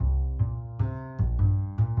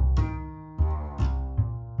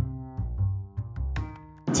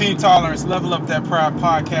Team Tolerance, Level Up That Pride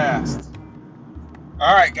podcast.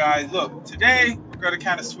 All right, guys, look, today we're going to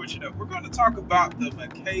kind of switch it up. We're going to talk about the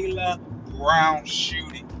Makayla Brown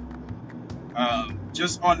shooting.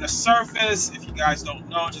 Just on the surface, if you guys don't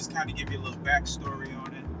know, just kind of give you a little backstory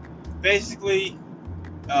on it. Basically,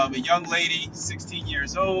 a young lady, 16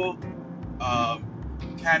 years old,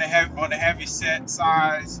 kind of on the heavy set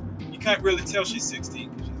size. You can't really tell she's 16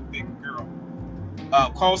 because she's a big girl.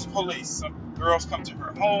 Calls the police. Some girls come to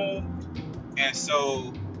her home, and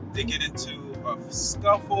so they get into a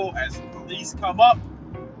scuffle. As the police come up,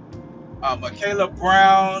 Makayla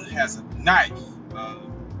Brown has a knife.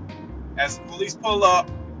 As the police pull up,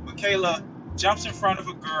 Makayla jumps in front of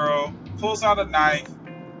a girl, pulls out a knife,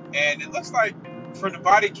 and it looks like, from the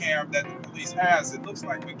body cam that the police has, it looks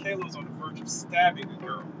like Makayla was on the verge of stabbing a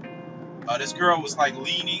girl. This girl was like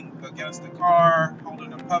leaning against the car,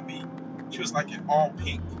 holding a puppy. She was like in all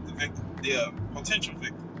pink, the potential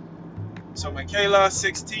victim. So Makayla,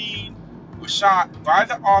 16, was shot by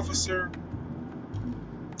the officer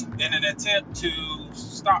in an attempt to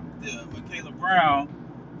stop Makayla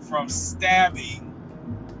Brown from stabbing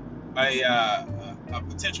a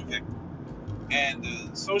potential victim. And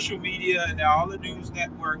the social media and all the news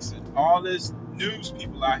networks and all this news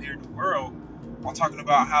people out here in the world are talking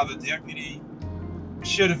about how the deputy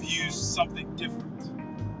should have used something different.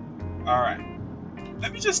 All right.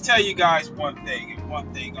 Let me just tell you guys one thing, and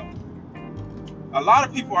one thing only. A lot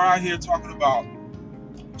of people are out here talking about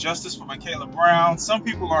justice for Makayla Brown. Some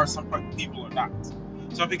people are, some people are not.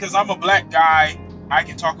 So because I'm a black guy, I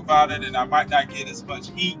can talk about it, and I might not get as much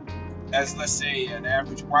heat as, let's say, an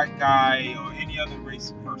average white guy or any other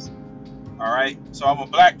race person. All right? So I'm a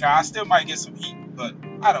black guy. I still might get some heat, but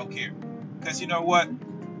I don't care. Because you know what?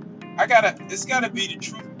 It's got to be the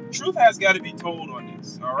truth. Truth has got to be told on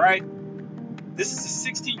this. All right? This is a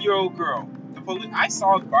 16-year-old girl. I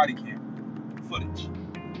saw the body cam footage.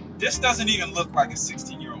 This doesn't even look like a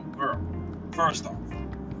 16-year-old girl, first off.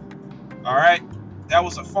 All right? That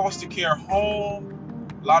was a foster care home.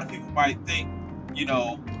 A lot of people might think, you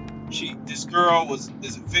know, this girl is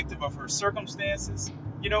a victim of her circumstances.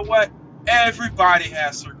 You know what? Everybody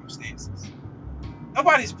has circumstances.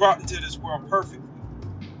 Nobody's brought into this world perfectly.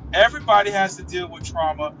 Everybody has to deal with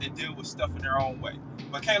trauma and deal with stuff in their own way.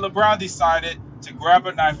 Makayla Brown decided to grab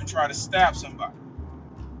a knife and try to stab somebody.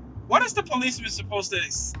 What is the policeman supposed to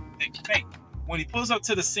think when he pulls up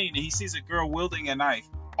to the scene and he sees a girl wielding a knife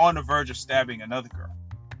on the verge of stabbing another girl?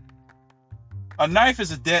 A knife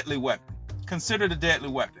is a deadly weapon. Considered a deadly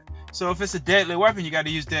weapon. So if it's a deadly weapon, you got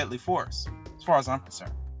to use deadly force, as far as I'm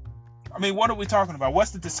concerned. I mean, what are we talking about?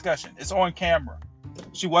 What's the discussion? It's on camera.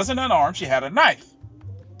 She wasn't unarmed. She had a knife.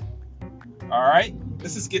 All right?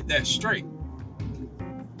 Let's just get that straight.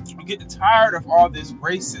 I'm getting tired of all this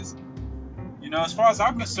racism. You know, as far as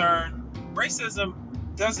I'm concerned, racism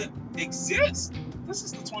doesn't exist. This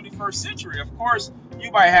is the 21st century. Of course,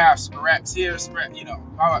 you might have scraps here,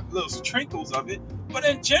 little trinkles of it. But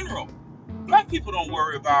in general, black people don't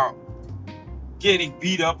worry about getting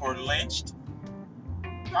beat up or lynched.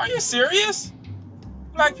 Are you serious?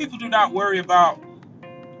 Black people do not worry about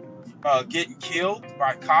getting killed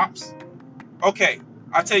by cops. Okay,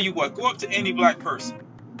 I'll tell you what. Go up to any black person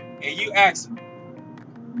and you ask them.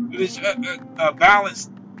 It's a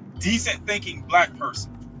balanced, decent thinking black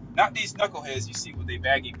person. Not these knuckleheads you see with their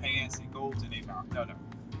baggy pants and golds in their mouth. No.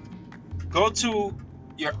 Go to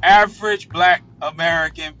your average black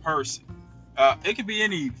American person. It could be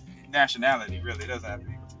any nationality, really. It doesn't have to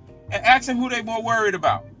be. And ask them who they're more worried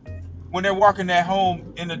about when they're walking their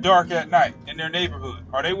home in the dark at night in their neighborhood.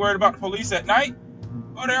 Are they worried about the police at night?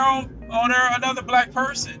 Or they're another black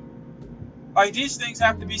person? Like, these things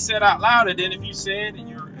have to be said out loud. And then if you say it and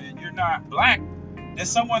you're not black, then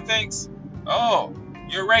someone thinks, oh,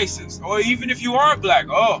 you're racist. Or even if you are black,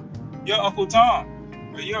 oh, you're Uncle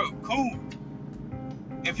Tom. Or you're a coon.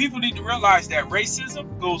 And people need to realize that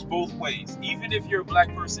racism goes both ways. Even if you're a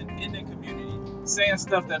black person in the community saying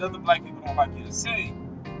stuff that other black people don't like you to say,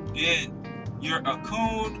 then you're a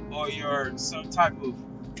coon or you're some type of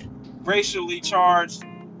racially charged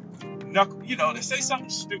they say something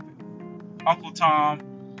stupid. Uncle Tom,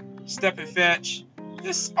 Step and Fetch,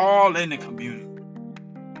 it's all in the community.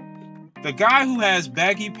 The guy who has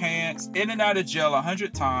baggy pants, in and out of jail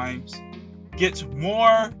 100 times, gets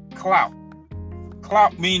more clout.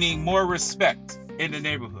 Clout meaning more respect in the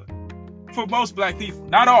neighborhood. For most black people.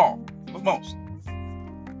 Not all, but most.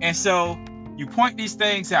 And so, you point these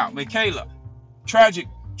things out. Makayla, tragic.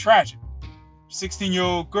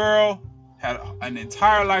 16-year-old girl, had an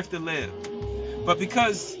entire life to live. But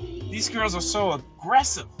because these girls are so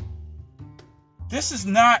aggressive, this is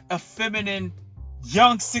not a feminine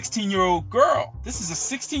young 16-year-old girl. This is a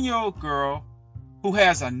 16-year-old girl who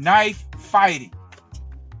has a knife fighting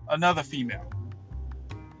another female.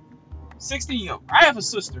 16-year-old. I have a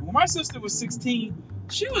sister. When my sister was 16,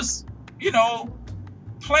 she was,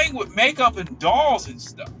 playing with makeup and dolls and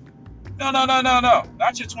stuff. No.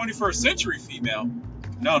 Not your 21st century female.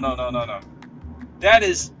 No. That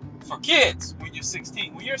is for kids when you're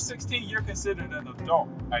 16. When you're 16, you're considered an adult,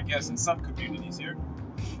 I guess, in some communities here.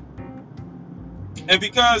 And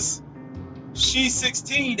because she's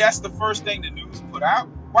 16, that's the first thing the news put out.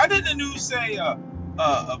 Why didn't the news say a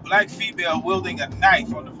black female wielding a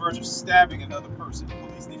knife on the verge of stabbing another person?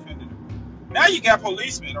 Police defended her. Now you got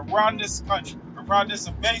policemen around this country, around this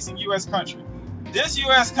amazing U.S. country. This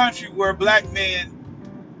U.S. country where black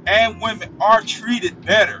men and women are treated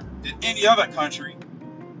better than any other country,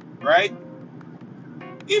 right?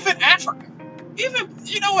 Even Africa.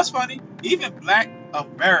 What's funny? Even black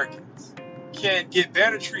Americans can get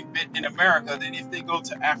better treatment in America than if they go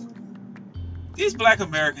to Africa. These black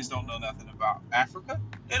Americans don't know nothing about Africa.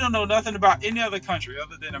 They don't know nothing about any other country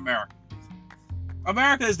other than America.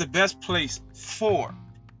 America is the best place for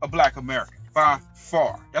a black American by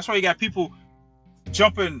far. That's why you got people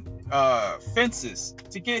jumping fences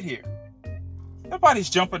to get here. Nobody's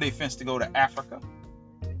jumping their fence to go to Africa.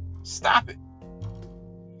 Stop it.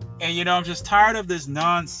 And I'm just tired of this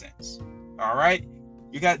nonsense. All right?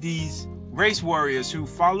 You got these race warriors who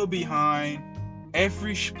follow behind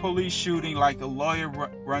every police shooting like a lawyer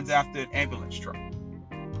runs after an ambulance truck.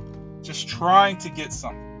 Just trying to get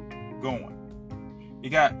something going. You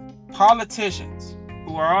got politicians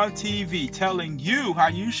who are on TV telling you how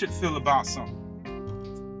you should feel about something.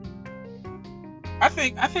 I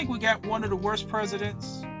think we got one of the worst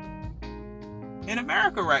presidents in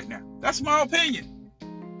America right now. That's my opinion.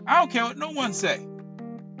 I don't care what no one say.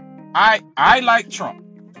 I like Trump.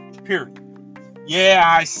 Period. Yeah,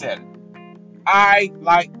 I said it. I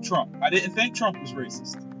like Trump. I didn't think Trump was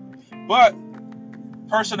racist. But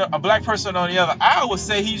a black person on the other aisle would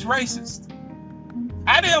say he's racist.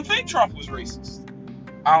 I didn't think Trump was racist.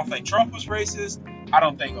 I don't think Trump was racist. I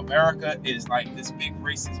don't think America is like this big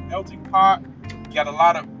racist melting pot. You got a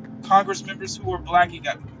lot of Congress members who are black. You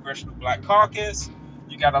got the Congressional Black Caucus.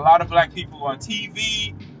 You got a lot of black people on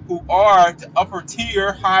TV who are the upper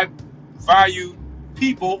tier, high value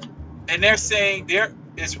people. And they're saying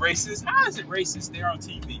it's racist. How is it racist? They're on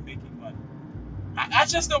TV making money. I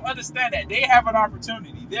just don't understand that. They have an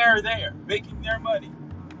opportunity. They're there making their money.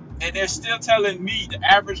 And they're still telling me, the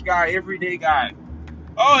average guy, everyday guy,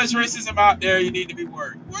 oh, it's racism out there. You need to be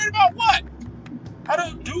worried. Worried about what? I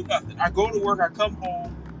don't do nothing. I go to work. I come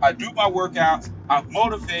home. I do my workouts. I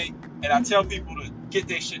motivate. And I tell people to get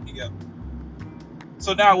their shit together.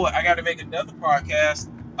 So now what? I got to make another podcast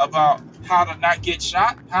about how to not get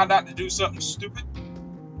shot, how not to do something stupid.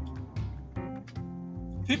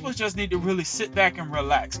 People just need to really sit back and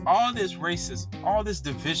relax. All this racism, all this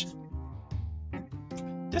division,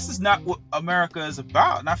 this is not what America is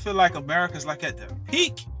about. And I feel like America is like at the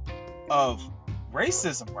peak of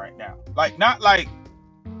racism right now.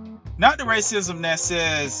 Not the racism that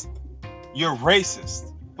says you're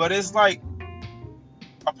racist, but it's like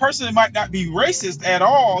a person might not be racist at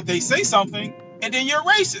all. They say something and then you're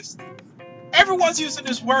racist. Everyone's using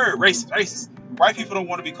this word, racist. White people don't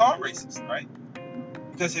want to be called racist, right?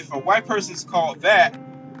 Because if a white person's called that,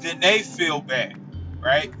 then they feel bad,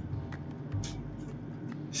 right?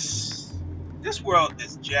 This world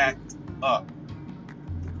is jacked up.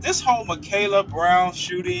 This whole Michaela Brown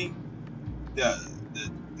shooting, the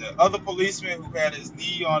other policeman who had his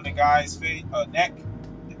knee on the guy's neck,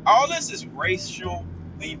 all this is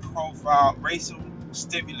racially profiled, racial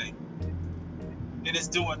stimulating. And it's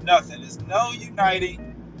doing nothing. There's no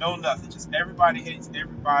uniting, no nothing. Just everybody hates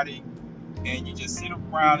everybody. And you just sit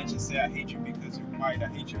around and just say, I hate you because you're white. I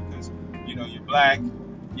hate you because, you're black,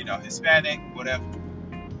 Hispanic, whatever.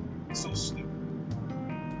 So stupid.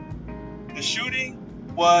 The shooting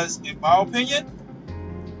was, in my opinion,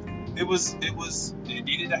 it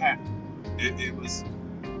needed to happen. It was,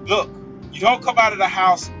 look, you don't come out of the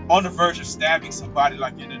house on the verge of stabbing somebody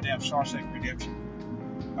like you're in the damn Shawshank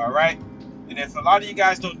Redemption. All right? And if a lot of you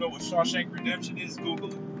guys don't know what Shawshank Redemption is,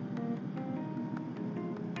 Google it.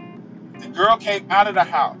 The girl came out of the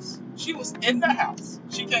house. She was in the house.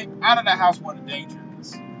 She came out of the house where the danger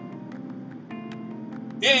is.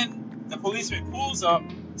 Then the policeman pulls up,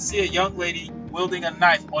 see a young lady wielding a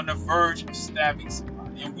knife on the verge of stabbing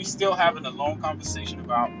somebody. And we still having a long conversation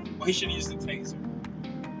about, well, he should use the taser.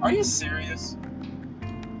 Are you serious?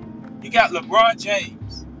 You got LeBron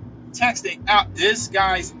James texting out this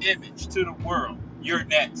guy's image to the world. You're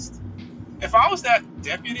next. If I was that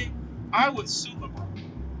deputy, I would sue LeBron.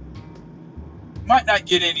 Might not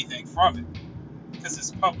get anything from it because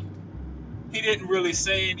it's public. He didn't really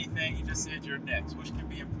say anything. He just said you're next, which can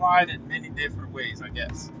be implied in many different ways, I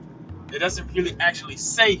guess. It doesn't really actually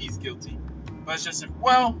say he's guilty, but it's just,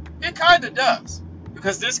 well, it kind of does,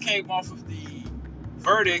 because this came off of the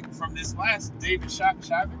verdict from this last David Chauvin,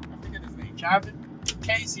 I forget his name, Chauvin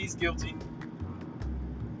case. He's guilty.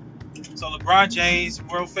 So LeBron James,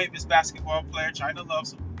 world famous basketball player, China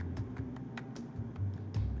loves him.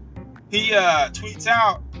 He tweets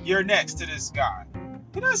out, "You're next" to this guy.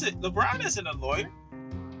 He doesn't. LeBron isn't a lawyer.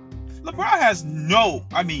 LeBron has no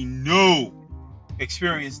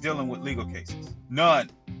experience dealing with legal cases. None.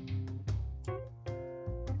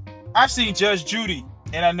 I've seen Judge Judy,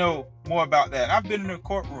 and I know more about that. I've been in a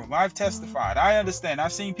courtroom. I've testified. I understand.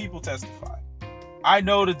 I've seen people testify. I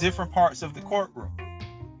know the different parts of the courtroom.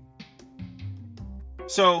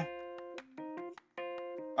 So,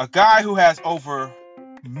 a guy who has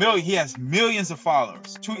he has millions of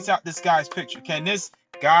followers, tweets out this guy's picture. Can this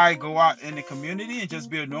guy go out in the community and just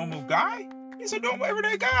be a normal guy? He's a normal,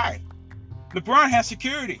 everyday guy. LeBron has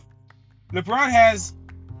security. LeBron has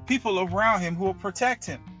people around him who will protect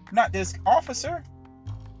him, not this officer.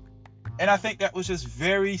 And I think that was just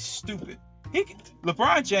very stupid.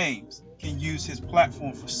 LeBron James can use his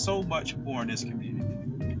platform for so much more in this community.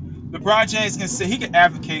 LeBron James can say he can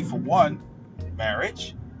advocate for one,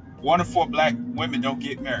 marriage. 1 in 4 black women don't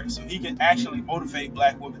get married, so he can actually motivate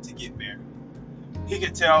black women to get married. He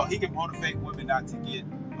can motivate women not to get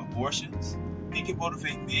abortions. He can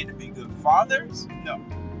motivate men to be good fathers. No.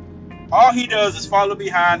 All he does is follow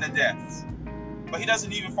behind the deaths. But he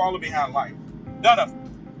doesn't even follow behind life. None of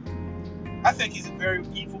them. I think he's a very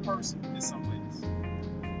evil person in some ways.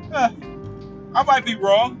 I might be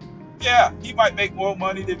wrong. Yeah, he might make more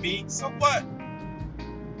money than me. So what?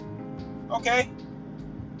 Okay.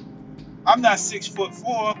 I'm not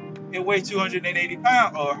 6'4" and weigh 280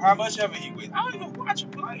 pounds, or how much ever he weighs. I don't even watch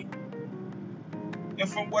him play. And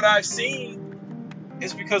from what I've seen,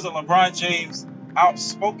 it's because of LeBron James'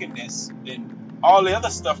 outspokenness and all the other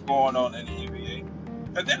stuff going on in the NBA.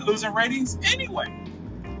 But they're losing ratings anyway.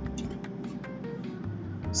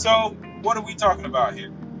 So, what are we talking about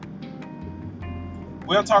here?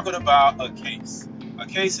 We're talking about a case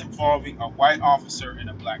involving a white officer and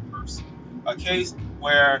a black person. A case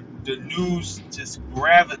where the news just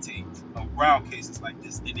gravitates around cases like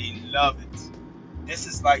this, and they love it. This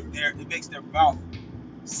is like it makes their mouth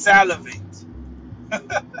salivate.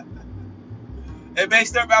 It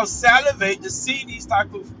makes their mouth salivate to see these type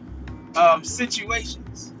of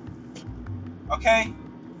situations. Okay?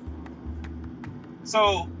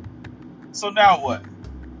 So now what?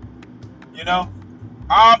 You know?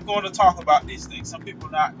 I'm going to talk about these things. Some people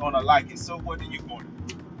are not going to like it. So what are you going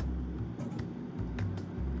to do?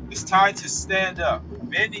 It's time to stand up.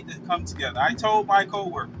 Men need to come together. I told my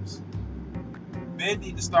co-workers, men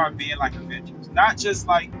need to start being like Avengers. Not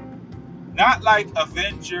like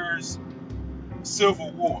Avengers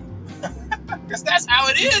Civil War. Because that's how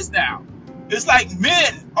it is now. It's like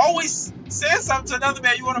men always say something to another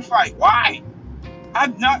man you want to fight. Why?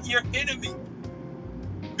 I'm not your enemy.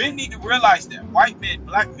 Men need to realize that. White men,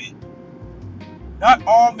 black men. Not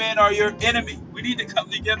all men are your enemy. We need to come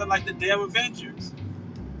together like the damn Avengers.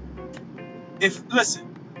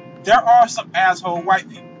 Listen, there are some asshole white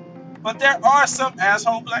people, but there are some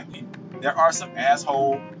asshole black people. There are some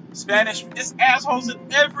asshole Spanish. It's assholes in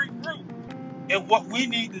every group. And what we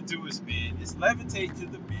need to do as men is levitate to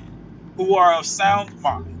the men who are of sound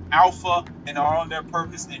mind, alpha, and are on their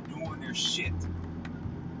purpose and doing their shit.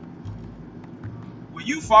 When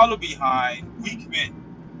you follow behind weak men,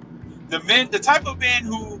 the type of men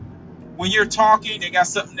who, when you're talking, they got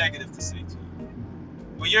something negative to say to you.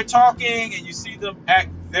 When you're talking and you see them act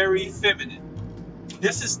very feminine,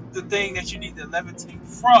 this is the thing that you need to levitate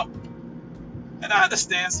from. And I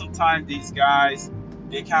understand sometimes these guys,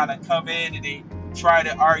 they kind of come in and they try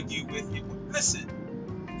to argue with you. But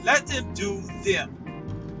listen, let them do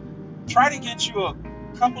them. Try to get you a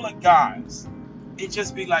couple of guys and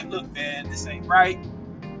just be like, look, man, this ain't right.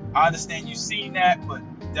 I understand you seen that, but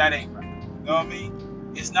that ain't right. You know what I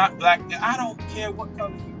mean? It's not black. I don't care what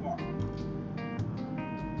color you are.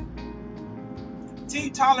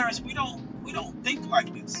 Team tolerance, we don't think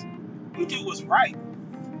like this. We do what's right.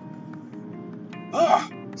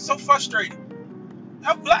 Ugh, so frustrating.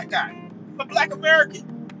 I'm a black guy. I'm a black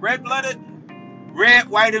American. Red-blooded, red,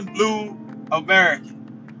 white, and blue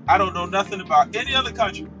American. I don't know nothing about any other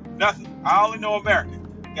country. Nothing. I only know America.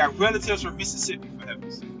 Got relatives from Mississippi, for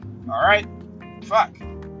heaven's sake. Alright? Fuck.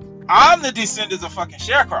 I'm the descendants of fucking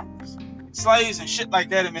sharecroppers. Slaves and shit like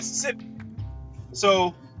that in Mississippi.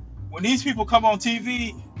 So, when these people come on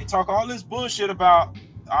TV and talk all this bullshit about,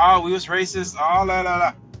 oh, we was racist, all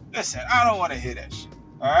that. Listen, I don't want to hear that shit.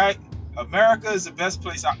 All right? America is the best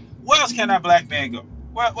place. Where else can that black man go?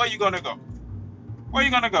 Where you going to go? Where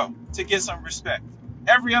you going to go to get some respect?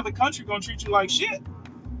 Every other country going to treat you like shit.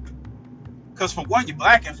 Because for one, you're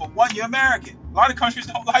black, and for one, you're American. A lot of countries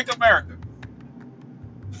don't like America.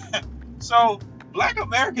 So, black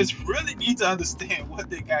Americans really need to understand what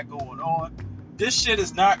they got going on. This shit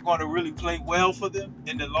is not going to really play well for them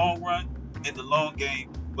in the long run, in the long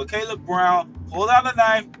game. But Caleb Brown pulled out a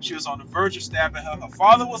knife. She was on the verge of stabbing her. Her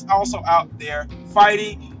father was also out there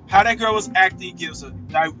fighting. How that girl was acting gives a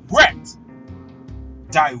direct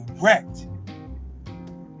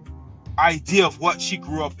idea of what she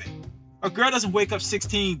grew up in. A girl doesn't wake up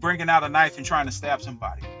 16 bringing out a knife and trying to stab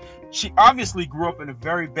somebody. She obviously grew up in a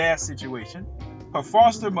very bad situation. Her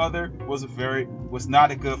foster mother was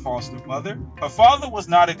not a good foster mother. Her father was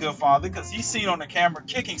not a good father because he's seen on the camera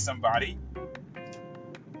kicking somebody.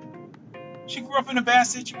 She grew up in a bad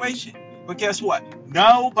situation. But guess what?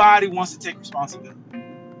 Nobody wants to take responsibility.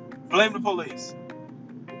 Blame the police.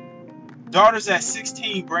 Daughters at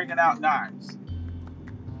 16 bringing out knives.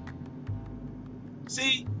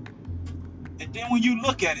 See? And then when you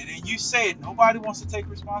look at it and you say it, nobody wants to take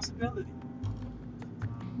responsibility.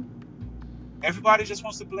 Everybody just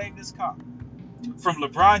wants to blame this cop. From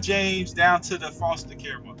LeBron James down to the foster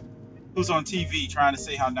care mother who's on TV trying to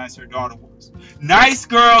say how nice her daughter was. Nice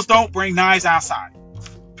girls don't bring knives outside.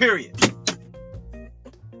 Period.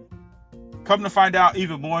 Come to find out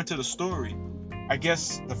even more into the story, I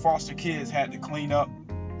guess the foster kids had to clean up,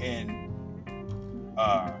 and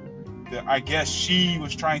I guess she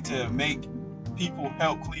was trying to make people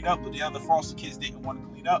help clean up, but the other foster kids didn't want to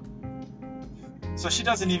clean up. So she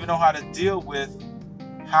doesn't even know how to deal with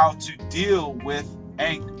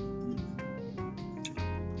anger.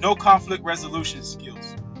 No conflict resolution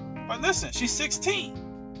skills. But listen, she's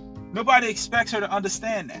 16. Nobody expects her to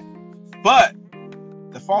understand that. But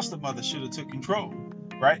the foster mother should have took control,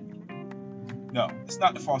 right? No, it's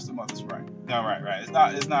not the foster mother's right. No, right.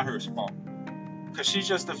 It's not her fault. Because she's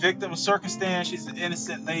just a victim of circumstance. She's an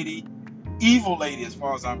innocent lady. Evil lady as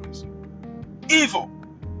far as I'm concerned. Evil.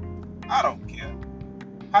 I don't care.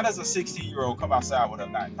 How does a 16-year-old come outside with a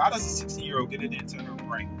knife? How does a 16-year-old get it into her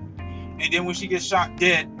brain? And then when she gets shot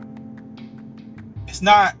dead, it's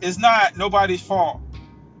not nobody's fault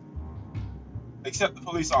except the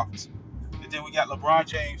police officer. And then we got LeBron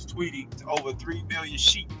James tweeting to over 3 million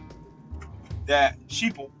sheeple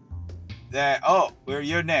that, oh, well,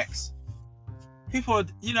 you're next. People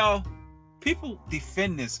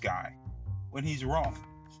defend this guy when he's wrong.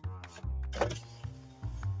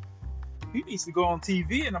 He needs to go on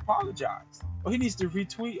TV and apologize. Or he needs to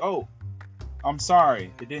retweet, oh, I'm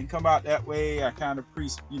sorry, it didn't come out that way. I kind of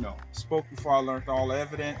spoke before I learned all the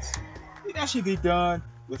evidence. That should be done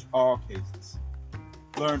with all cases.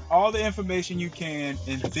 Learn all the information you can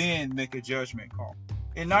and then make a judgment call.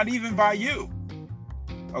 And not even by you.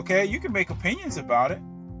 Okay, you can make opinions about it.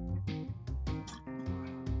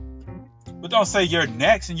 But don't say you're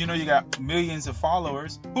next and you know you got millions of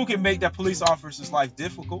followers who can make that police officer's life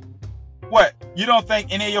difficult. What? You don't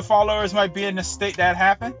think any of your followers might be in the state that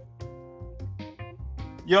happened?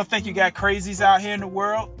 You don't think you got crazies out here in the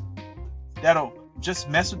world that'll just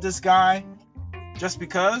mess with this guy just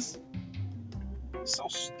because? So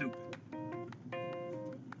stupid.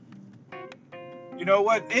 You know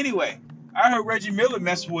what? Anyway, I heard Reggie Miller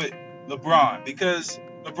mess with LeBron because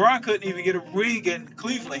LeBron couldn't even get a ring in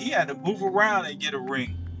Cleveland. He had to move around and get a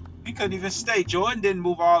ring. He couldn't even stay. Jordan didn't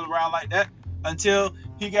move all around like that until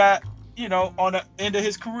he got, on the end of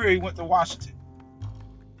his career, he went to Washington.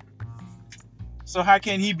 So how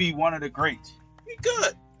can he be one of the greats? He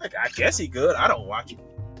good. I guess he good. I don't watch him.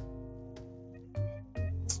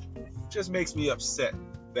 Just makes me upset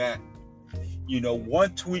that,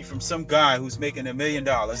 one tweet from some guy who's making $1 million.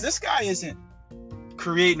 This guy isn't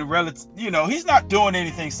creating a relative, he's not doing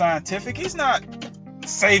anything scientific. He's not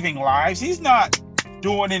saving lives. He's not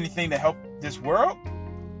doing anything to help this world.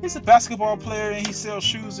 He's a basketball player and he sells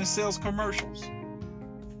shoes and sells commercials.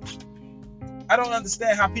 I don't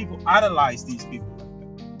understand how people idolize these people like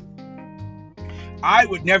that. I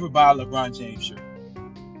would never buy a LeBron James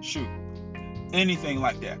shoe. Anything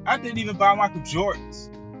like that. I didn't even buy Michael Jordan's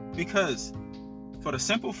because for the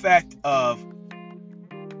simple fact of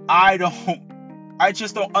I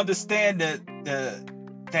just don't understand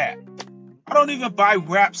that. I don't even buy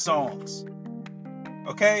rap songs.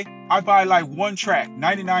 Okay? I buy like one track,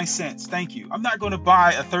 99 cents. Thank you. I'm not going to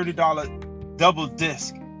buy a $30 double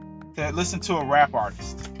disc to listen to a rap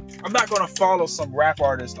artist. I'm not going to follow some rap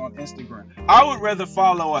artist on Instagram. I would rather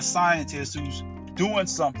follow a scientist who's doing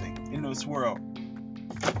something in this world.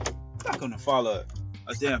 I'm not going to follow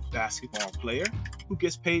a damn basketball player who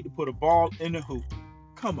gets paid to put a ball in the hoop.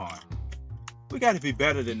 Come on. We got to be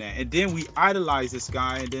better than that. And then we idolize this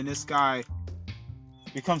guy, and then this guy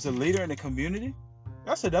becomes a leader in the community.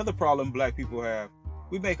 That's another problem black people have.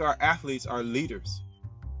 We make our athletes our leaders.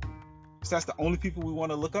 So that's the only people we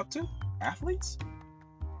want to look up to? Athletes?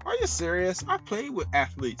 Are you serious? I played with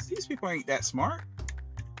athletes. These people ain't that smart.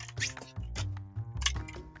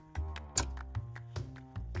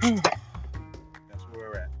 That's where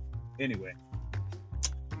we're at. Anyway.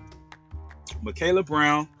 Michaela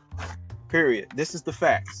Brown, period. This is the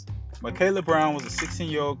facts. Michaela Brown was a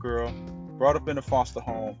 16-year-old girl brought up in a foster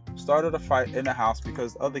home, started a fight in the house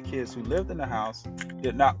because other kids who lived in the house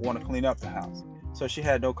did not want to clean up the house. So she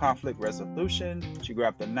had no conflict resolution. She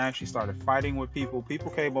grabbed a knife. She started fighting with people.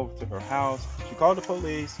 People came over to her house. She called the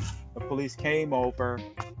police. The police came over.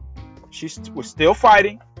 She was still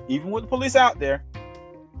fighting, even with the police out there.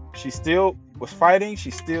 She still was fighting.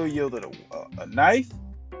 She still yielded a knife.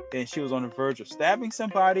 And she was on the verge of stabbing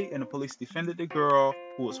somebody. And the police defended the girl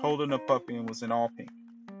who was holding a puppy and was in all pink.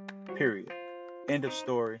 Period. End of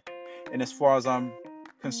story. And as far as I'm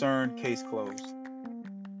concerned, case closed.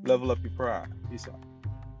 Level up your pride. Peace out.